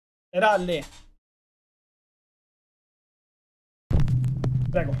Era lì.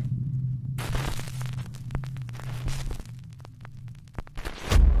 Prego.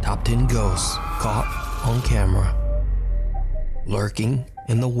 Top 10 ghosts caught on camera. Lurking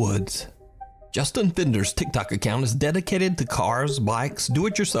in the woods. Justin Fender's TikTok account is dedicated to cars, bikes,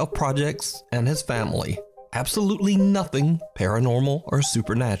 do-it-yourself projects, and his family. Absolutely nothing paranormal or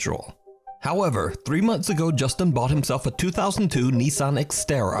supernatural. However, 3 months ago, Justin bought himself a 2002 Nissan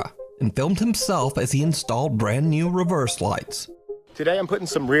Xterra and filmed himself as he installed brand new reverse lights. Today I'm putting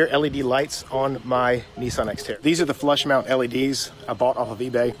some rear LED lights on my Nissan Xterra. These are the flush mount LEDs I bought off of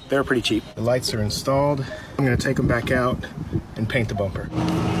eBay. They're pretty cheap. The lights are installed. I'm gonna take them back out and paint the bumper.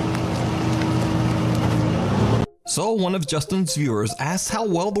 So one of Justin's viewers asks how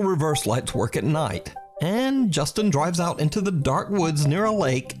well the reverse lights work at night. And Justin drives out into the dark woods near a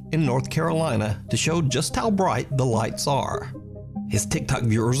lake in North Carolina to show just how bright the lights are. His TikTok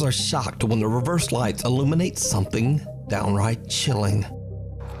viewers are shocked when the reverse lights illuminate something downright chilling.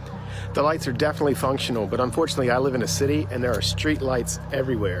 The lights are definitely functional, but unfortunately I live in a city and there are street lights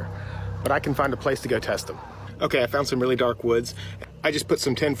everywhere. But I can find a place to go test them. Okay, I found some really dark woods. I just put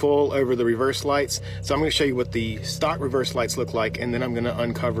some tinfoil over the reverse lights. So I'm gonna show you what the stock reverse lights look like, and then I'm gonna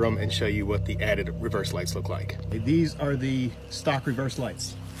uncover them and show you what the added reverse lights look like. These are the stock reverse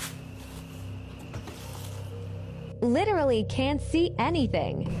lights. Literally can't see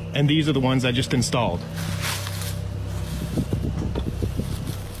anything. And these are the ones I just installed.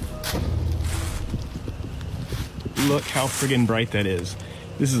 Look how friggin' bright that is.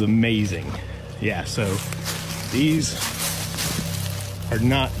 This is amazing. Yeah, so these are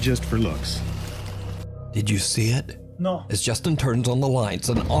not just for looks. Did you see it? No. As Justin turns on the lights,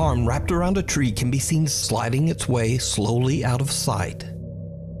 an arm wrapped around a tree can be seen sliding its way slowly out of sight.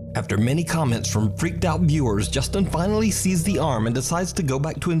 After many comments from freaked out viewers, Justin finally sees the arm and decides to go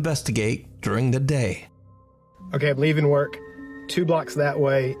back to investigate during the day. Okay, I'm leaving work. 2 blocks that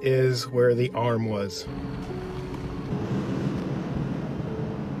way is where the arm was.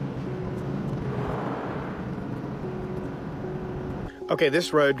 Okay,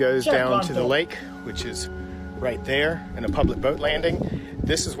 this road goes down to the lake, which is right there, and a public boat landing.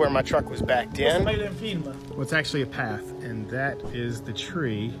 This is where my truck was backed in. Well, it's actually a path, and that is the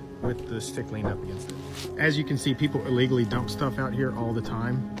tree with the stick leaned up against it. As you can see, people illegally dump stuff out here all the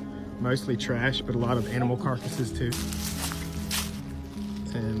time. Mostly trash, but a lot of animal carcasses too.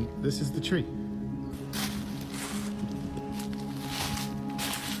 And this is the tree.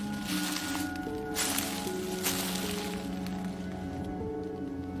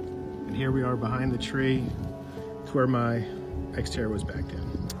 And here we are behind the tree. It's where my Xterra was backed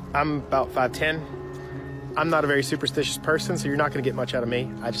in. I'm about 5'10". I'm not a very superstitious person, so you're not gonna get much out of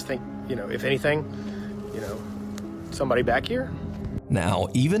me. I just think, you know, if anything, you know, somebody back here. Now,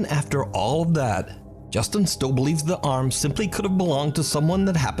 even after all of that, Justin still believes the arm simply could have belonged to someone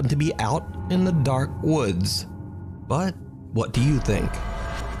that happened to be out in the dark woods. But what do you think?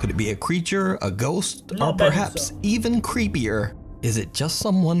 Could it be a creature, a ghost, or perhaps even creepier? Is it just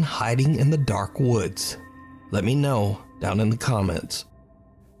someone hiding in the dark woods? Let me know down in the comments.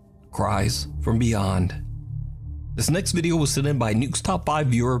 Cries from beyond. This next video was sent in by Nuke's Top 5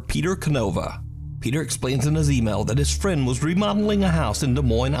 viewer Peter Canova. Peter explains in his email that his friend was remodeling a house in Des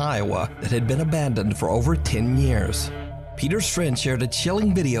Moines, Iowa that had been abandoned for over 10 years. Peter's friend shared a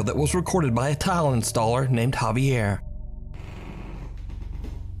chilling video that was recorded by a tile installer named Javier.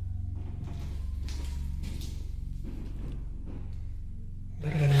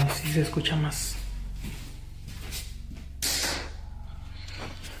 Verga, no, si se escucha más.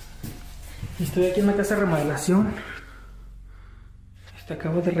 Estoy aquí en la casa de remodelación.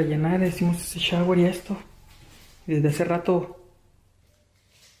 Acabo de rellenar, hicimos ese shower y esto. Y desde hace rato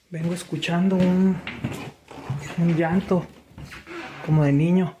vengo escuchando un llanto como de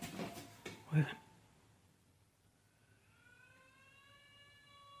niño. Oigan.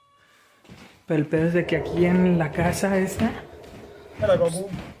 Pero el pedo es de que aquí en la casa esta ahí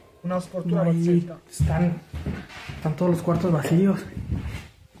están todos los cuartos vacíos.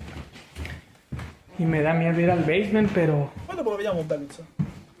 Y me da miedo ir al basement, pero... Poi dopo lo vediamo Belluzzo.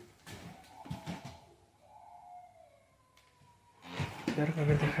 Verga, a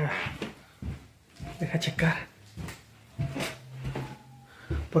ver, deja checar.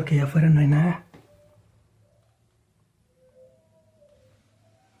 Porque allá afuera no hay nada.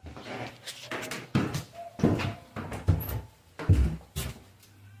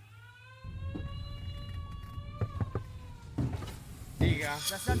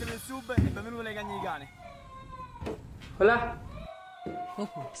 Lasciate nel sub e benvenuto alle cagne di cane. Hola.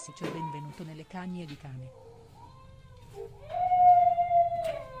 Oh, sì, cioè benvenuto nelle cagne di cane.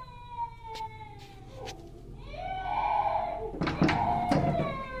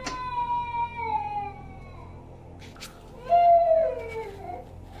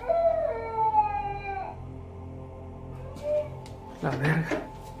 verga.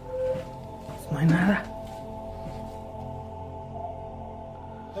 No hay nada.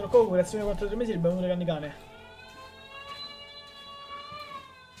 Però comunque, reazione 4-3 mesi, il benvenuto canne cane.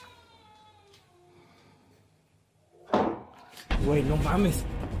 Güey, no mames.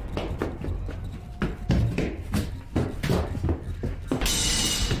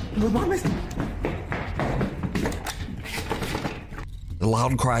 No mames. The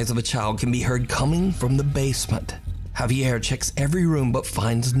loud cries of a child can be heard coming from the basement. Javier checks every room but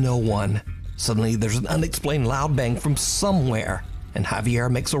finds no one. Suddenly, there's an unexplained loud bang from somewhere, and Javier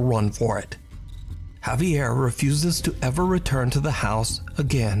makes a run for it. Javier refuses to ever return to the house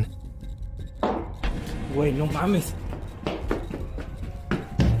again. Güey, no mames.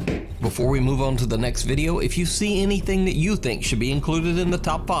 Before we move on to the next video, if you see anything that you think should be included in the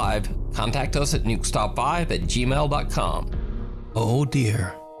top 5, contact us at nukestop5@gmail.com. Oh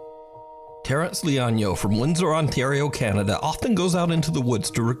dear. Terrence Leonio from Windsor, Ontario, Canada often goes out into the woods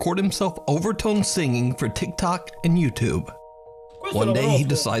to record himself overtone singing for TikTok and YouTube. One day he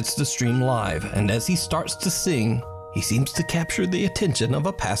decides to stream live, and as he starts to sing, he seems to capture the attention of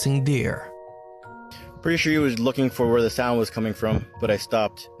a passing deer. Pretty sure he was looking for where the sound was coming from, but I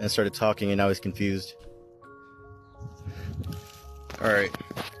stopped and started talking and now he's confused. Alright.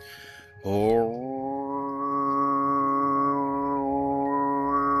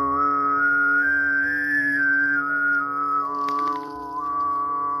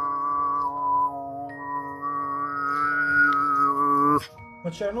 Ma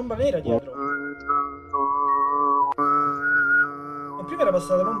c'era un'ombra nera dietro. Ma prima era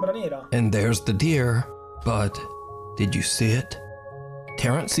passata l'ombra nera. And there's the deer, but did you see it?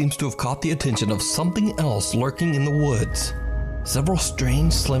 Terrence seems to have caught the attention of something else lurking in the woods. Several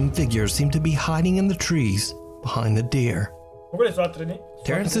strange, slim figures seem to be hiding in the trees behind the deer. Ma quelle sono altre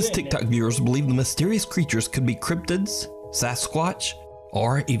Terrence's TikTok viewers believe the mysterious creatures could be cryptids, Sasquatch,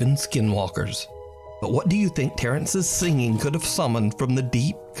 or even skinwalkers. But what do you think Terrence's singing could have summoned from the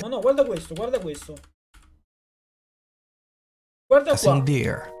deep, No, guarda questo, guarda questo. Guarda qua.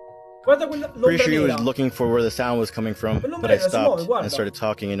 deer? Guarda quella Pretty l'ombra sure he nera. was looking for where the sound was coming from, L'ombra but I nera si muove, stopped guarda. and started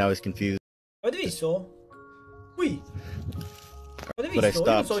talking and now he's confused. Avete visto? Qui. Avete But I visto? Io non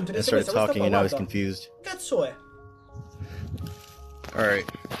stopped so and interessato started questa talking qua, and now he's guarda. confused. Che cazzo è? Alright.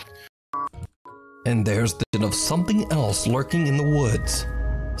 And there's the vision of something else lurking in the woods.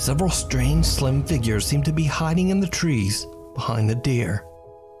 Several strange, slim figures seem to be hiding in the trees behind the deer.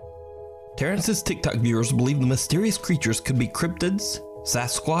 Terrence's TikTok viewers believe the mysterious creatures could be cryptids,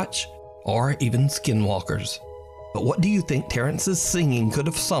 Sasquatch, or even skinwalkers. But what do you think Terrence's singing could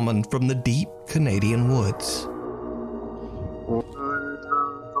have summoned from the deep Canadian woods?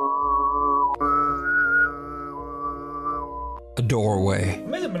 A doorway. A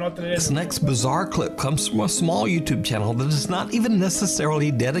me sembrano altre This next bizarre clip comes from a small YouTube channel that is not even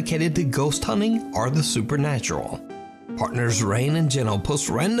necessarily dedicated to ghost hunting or the supernatural. Partners Rain and Jenno post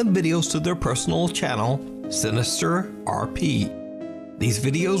random videos to their personal channel, Sinister RP. These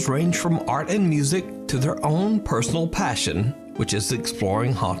videos range from art and music to their own personal passion, which is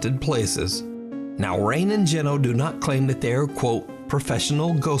exploring haunted places. Now, Rain and Jenno do not claim that they are, quote,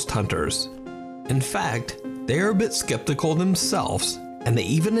 professional ghost hunters. In fact, they are a bit skeptical themselves, and they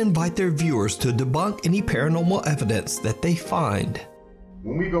even invite their viewers to debunk any paranormal evidence that they find.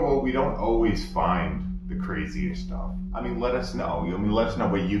 When we go out, we don't always find the craziest stuff. I mean, let us know. Let us know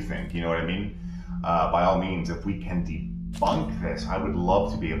what you think. You know what I mean? By all means, if we can debunk this, I would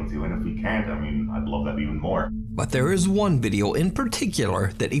love to be able to. And if we can't, I mean, I'd love that even more. But there is one video in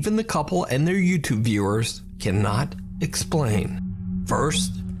particular that even the couple and their YouTube viewers cannot explain.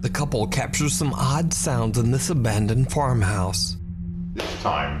 First, the couple captures some odd sounds in this abandoned farmhouse. This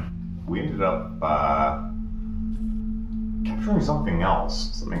time, we ended up capturing something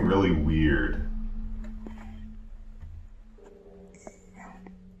else. Something really weird.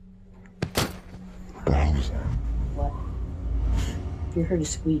 What the hell was that? What? If you heard a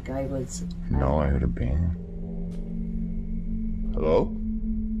squeak, I was... No, I heard a bang. Hello?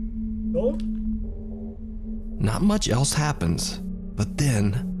 No? Not much else happens, but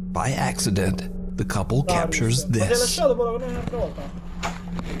then, by accident, the couple captures Ma ti ha this. lasciato poi la un'altra volta?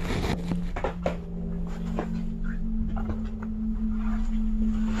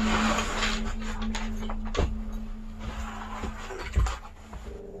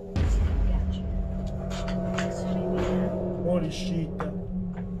 Holy shit.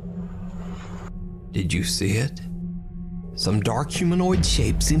 Did you see it? Some dark humanoid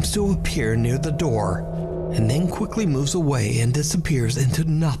shape seems to appear near the door, and then quickly moves away and disappears into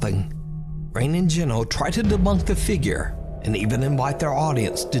nothing. Rain and Jenno try to debunk the figure, and even invite their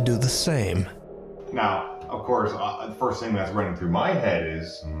audience to do the same. Now, of course, the first thing that's running through my head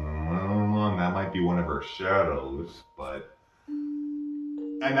is, that might be one of her shadows, but...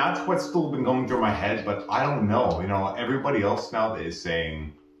 And that's what's still been going through my head, but I don't know. You know, everybody else now is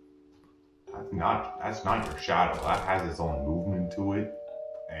saying, that's not your shadow. That has its own movement to it.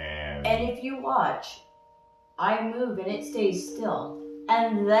 And if you watch, I move and it stays still.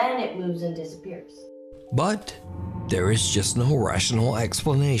 And then it moves and disappears. But there is just no rational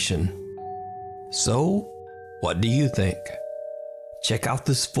explanation. So, what do you think? Check out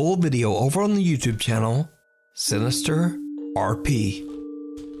this full video over on the YouTube channel, Sinister RP.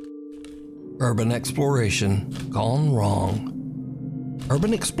 Urban exploration gone wrong.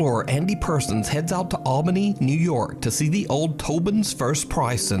 Urban explorer Andy Persons heads out to Albany, New York to see the old Tobin's First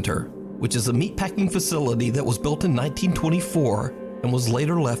Prize Center, which is a meatpacking facility that was built in 1924 and was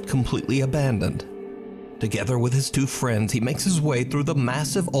later left completely abandoned. Together with his two friends, he makes his way through the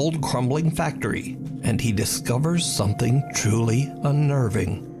massive old crumbling factory, and he discovers something truly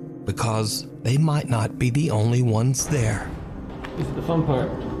unnerving, because they might not be the only ones there. This is the fun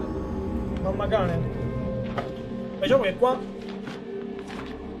part. Mamma cane. Diciamo che qua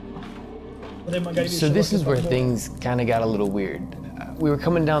So this is where things kind of got a little weird. We were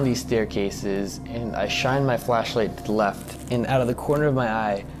coming down these staircases, and I shined my flashlight to the left, and out of the corner of my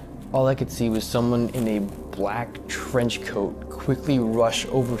eye, all I could see was someone in a black trench coat quickly rush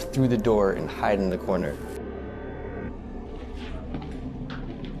over through the door and hide in the corner.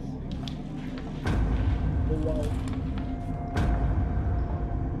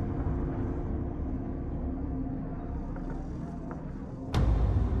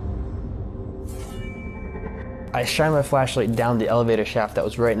 I shined my flashlight down the elevator shaft that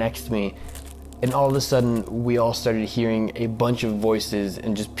was right next to me, and all of a sudden we all started hearing a bunch of voices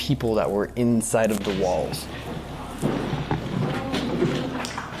and just people that were inside of the walls.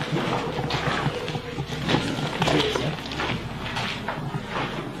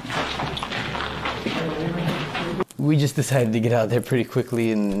 We just decided to get out there pretty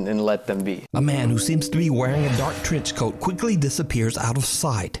quickly and let them be. A man who seems to be wearing a dark trench coat quickly disappears out of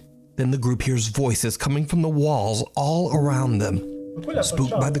sight. Then the group hears voices coming from the walls all around them.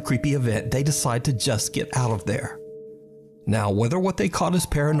 Spooked by the creepy event, they decide to just get out of there. Now, whether what they caught is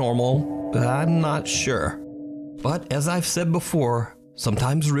paranormal, I'm not sure. But as I've said before,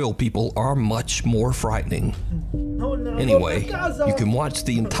 sometimes real people are much more frightening. Anyway, you can watch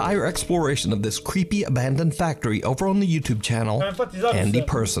the entire exploration of this creepy abandoned factory over on the YouTube channel, Andy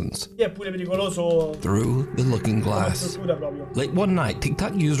Persons, Through the Looking Glass. Late one night,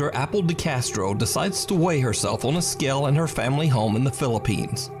 TikTok user Apple DeCastro decides to weigh herself on a scale in her family home in the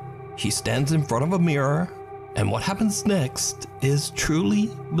Philippines. She stands in front of a mirror, and what happens next is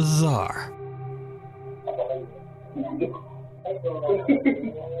truly bizarre.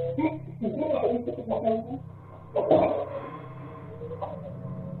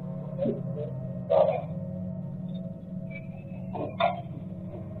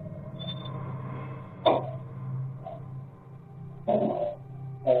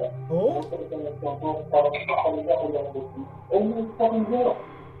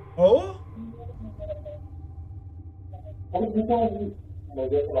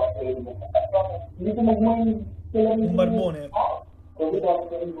 Un barbone.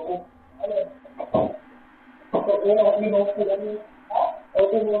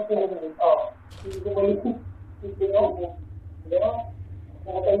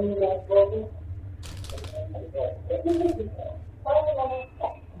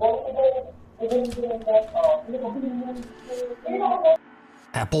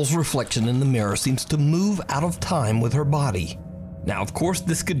 Apple's reflection in the mirror seems to move out of time with her body. Now, of course,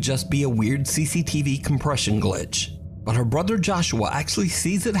 this could just be a weird CCTV compression glitch, but her brother Joshua actually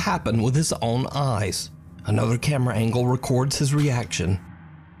sees it happen with his own eyes. Another camera angle records his reaction.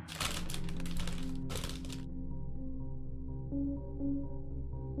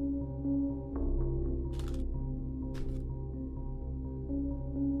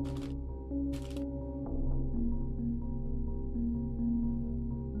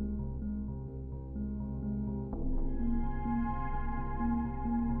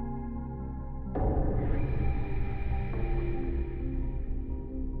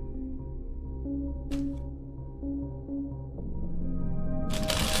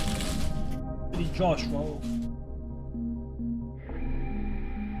 Joshua.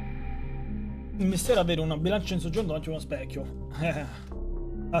 Il mistero è avere una bilancia in soggiorno davanti a uno specchio.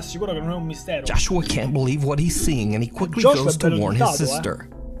 Assicuro che non è un mistero. Joshua can't believe what he's seeing, and he quickly goes to warn his sister.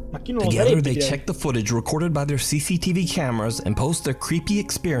 Together they check the footage recorded by their CCTV cameras and post their creepy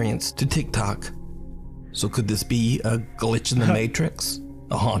experience to TikTok. So could this be a glitch in the Matrix?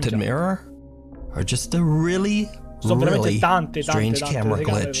 A haunted mirror? or just a really strange camera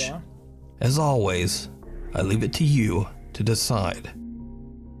glitch? As always, I leave it to you to decide.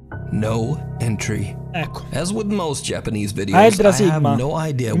 No entry. Ecco. As with most Japanese videos, I have no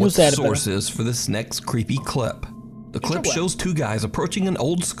idea what the source is for this next creepy clip. The clip shows two guys approaching an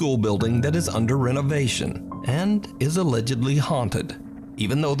old school building that is under renovation and is allegedly haunted.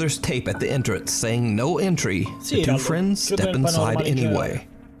 Even though there's tape at the entrance saying no entry, the two friends step inside anyway.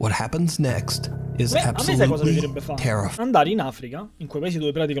 What happens next is absolutely terrifying. Andare in Africa, in quei paesi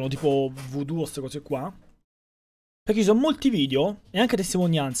dove praticano tipo voodoo o queste cose qua, perché ci sono molti video e anche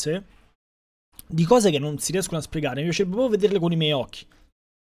testimonianze di cose che non si riescono a spiegare. Mi piacerebbe proprio vederle con i miei occhi.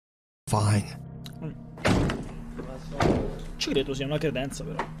 Fine. Ci credo sia una credenza,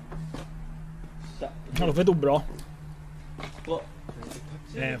 però. Non lo vedo, bro.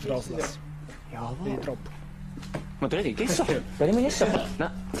 Frostless. Vedi troppo. Ma tu hai detto che誰もいないっすよ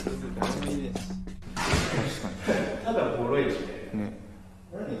な。ただボロいよね。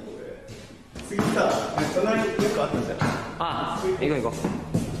何これ。次さ、隣よくあったじゃん。ああ、行こう行こ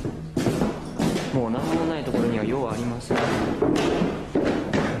う。もう何もないところには用はありません。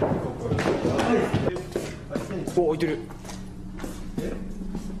お、置いてる。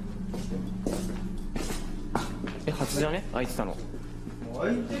初じゃね？開いてたの。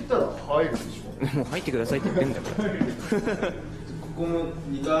開いてたら入るでしょ。もう入ってくださいって言ってんだよ。ここも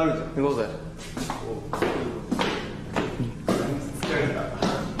2階あるじゃん。行こうぜ。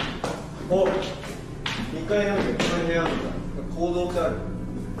お、2階なんだけど、この部屋なんだ。行動ってある。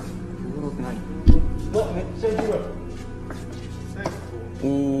行動って何？わ、めっちゃ広い。おお。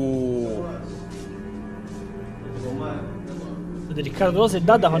Vedete, Riccardo Rosa e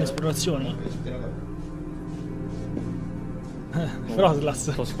Dada fanno esplorazioni. Frostless.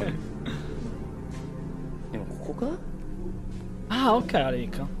 Ah, ok,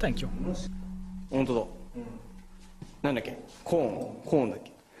 Rick. Thank you. 本当だ。なんだっけ？コーンだっ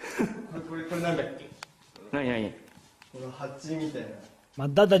け？これなんだっけ？何？この蜂みたいな。Ma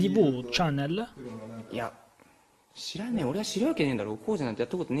Dada TV Channel? いや、知らねえ。俺は知るわけねえんだろ。工事なんてやっ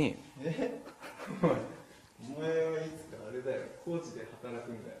たことねえよ。お前はいつかあれだよ。工事で働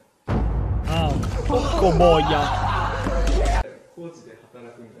くんだよ。Ah, porco boia. 工事で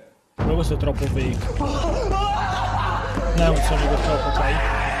働くんだよ。 Però questo è troppo fake. Non è un sogno purtroppo, ok?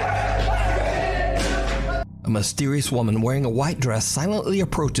 A mysterious woman wearing a white dress silently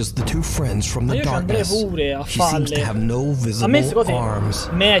approaches the two friends from the darkness. She seems to have no visible arms.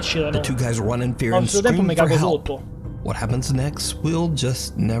 The two guys run in fear and scream for help. What happens next, we'll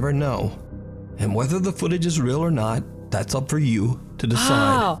just never know. And whether the footage is real or not, that's up for you to decide.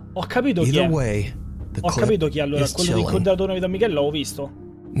 Ah, ho capito chi è. Either way, the ho capito chi è clip allora, is quello dell'inquadratore da Michele l'avevo visto.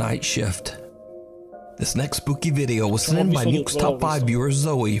 Night Shift. This next spooky video was sent in by Nuke's Top 5 viewer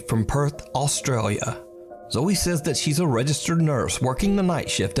Zoe from Perth, Australia. Zoe says that she's a registered nurse working the night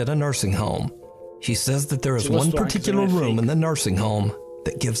shift at a nursing home. She says that there is one particular room in the nursing home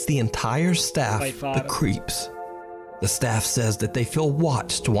that gives the entire staff the creeps. The staff says that they feel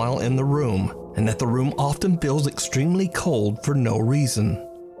watched while in the room, and that the room often feels extremely cold for no reason.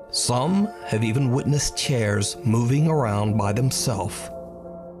 Some have even witnessed chairs moving around by themselves.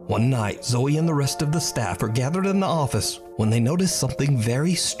 One night, Zoe and the rest of the staff are gathered in the office when they notice something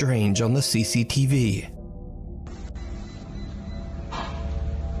very strange on the CCTV.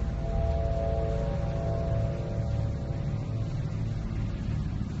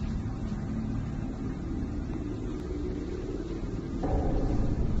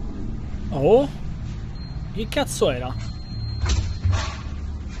 Oh? Che cazzo era?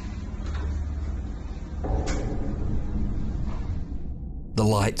 The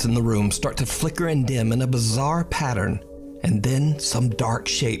lights in the room start to flicker and dim in a bizarre pattern, and then some dark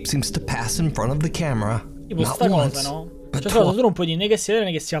shape seems to pass in front of the camera. Tipo sta cosa, no? Cioè, tu non puoi dire né che sia vera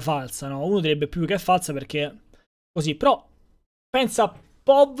né che sia falsa, no? Uno direbbe più che è falsa perché così, però pensa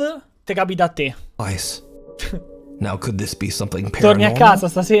POV te capita a te. Twice. Now could this be something Torni a casa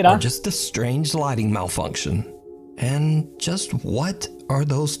stasera? Or just a strange lighting malfunction? And just what are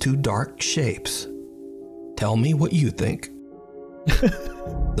those two dark shapes? Tell me what you think.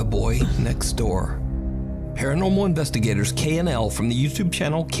 The Boy Next Door. Paranormal investigators K&L from the YouTube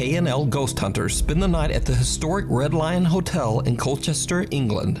channel K&L Ghost Hunters spend the night at the historic Red Lion Hotel in Colchester,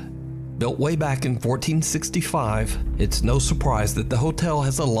 England. Built way back in 1465, it's no surprise that the hotel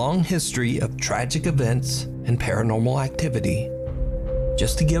has a long history of tragic events and paranormal activity.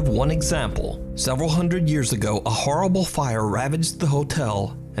 Just to give one example, several hundred years ago, a horrible fire ravaged the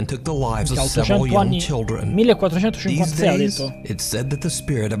hotel and took the lives of several young children. 1456 These days, it's said that the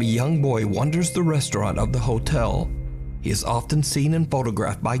spirit of a young boy wanders the restaurant of the hotel. He is often seen and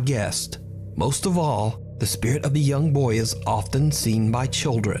photographed by guests, Most of all, the spirit of the young boy is often seen by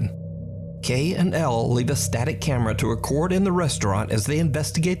children. Kay and Elle leave a static camera to record in the restaurant as they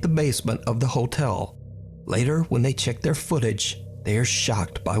investigate the basement of the hotel. Later, when they check their footage, they are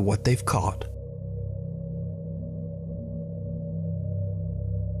shocked by what they've caught.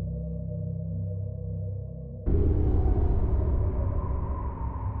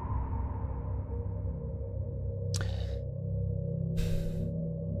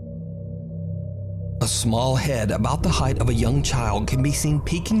 A small head about the height of a young child can be seen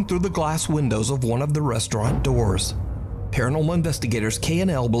peeking through the glass windows of one of the restaurant doors. Paranormal investigators Kay and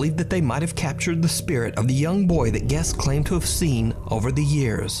Elle believe that they might have captured the spirit of the young boy that guests claim to have seen over the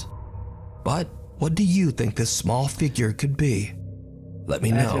years. But what do you think this small figure could be? Let me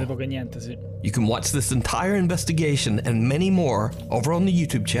know. You can watch this entire investigation and many more over on the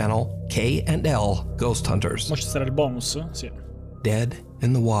YouTube channel Kay and Elle Ghost Hunters. Mo ci sarà il bonus? Sì. Dead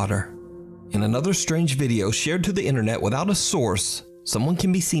in the water. In another strange video shared to the internet without a source, someone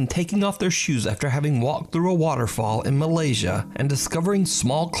can be seen taking off their shoes after having walked through a waterfall in Malaysia and discovering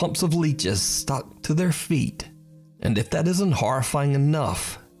small clumps of leeches stuck to their feet. And if that isn't horrifying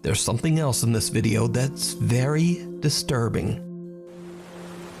enough, there's something else in this video that's very disturbing.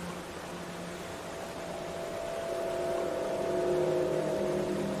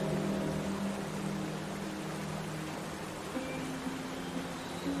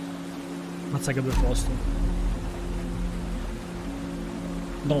 Mazza che bel posto.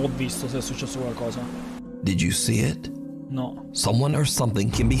 Non ho visto se è successo qualcosa. Did you see it? No. Someone or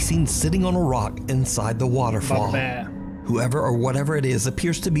something can be seen sitting on a rock inside the waterfall. Vabbè. Whoever or whatever it is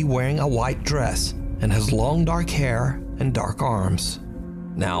appears to be wearing a white dress and has long dark hair and dark arms.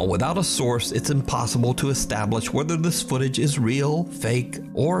 Now, without a source, it's impossible to establish whether this footage is real, fake,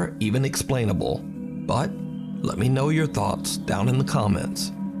 or even explainable. But let me know your thoughts down in the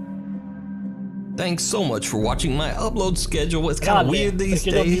comments. Thanks so much for watching my upload schedule. It's kind of weird these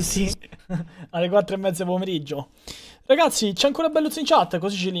days. Alle 4:30 pomeriggio. Ragazzi, c'è ancora Belluzzi in chat,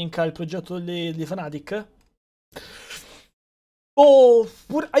 così ci linka il progetto di Fanatic. Oh,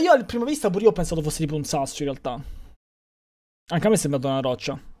 io a prima vista pure io ho pensato fosse tipo un sasso in realtà. Anche a me è sembrata una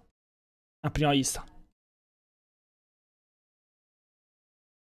roccia. A prima vista.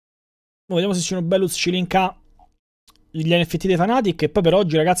 Vediamo se Sino Belluz ci linka gli NFT dei Fanatic. E poi per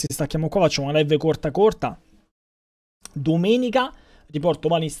oggi ragazzi stacchiamo qua, facciamo una live corta. Domenica riporto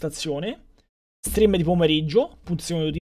Vani in stazione. Stream di pomeriggio, punto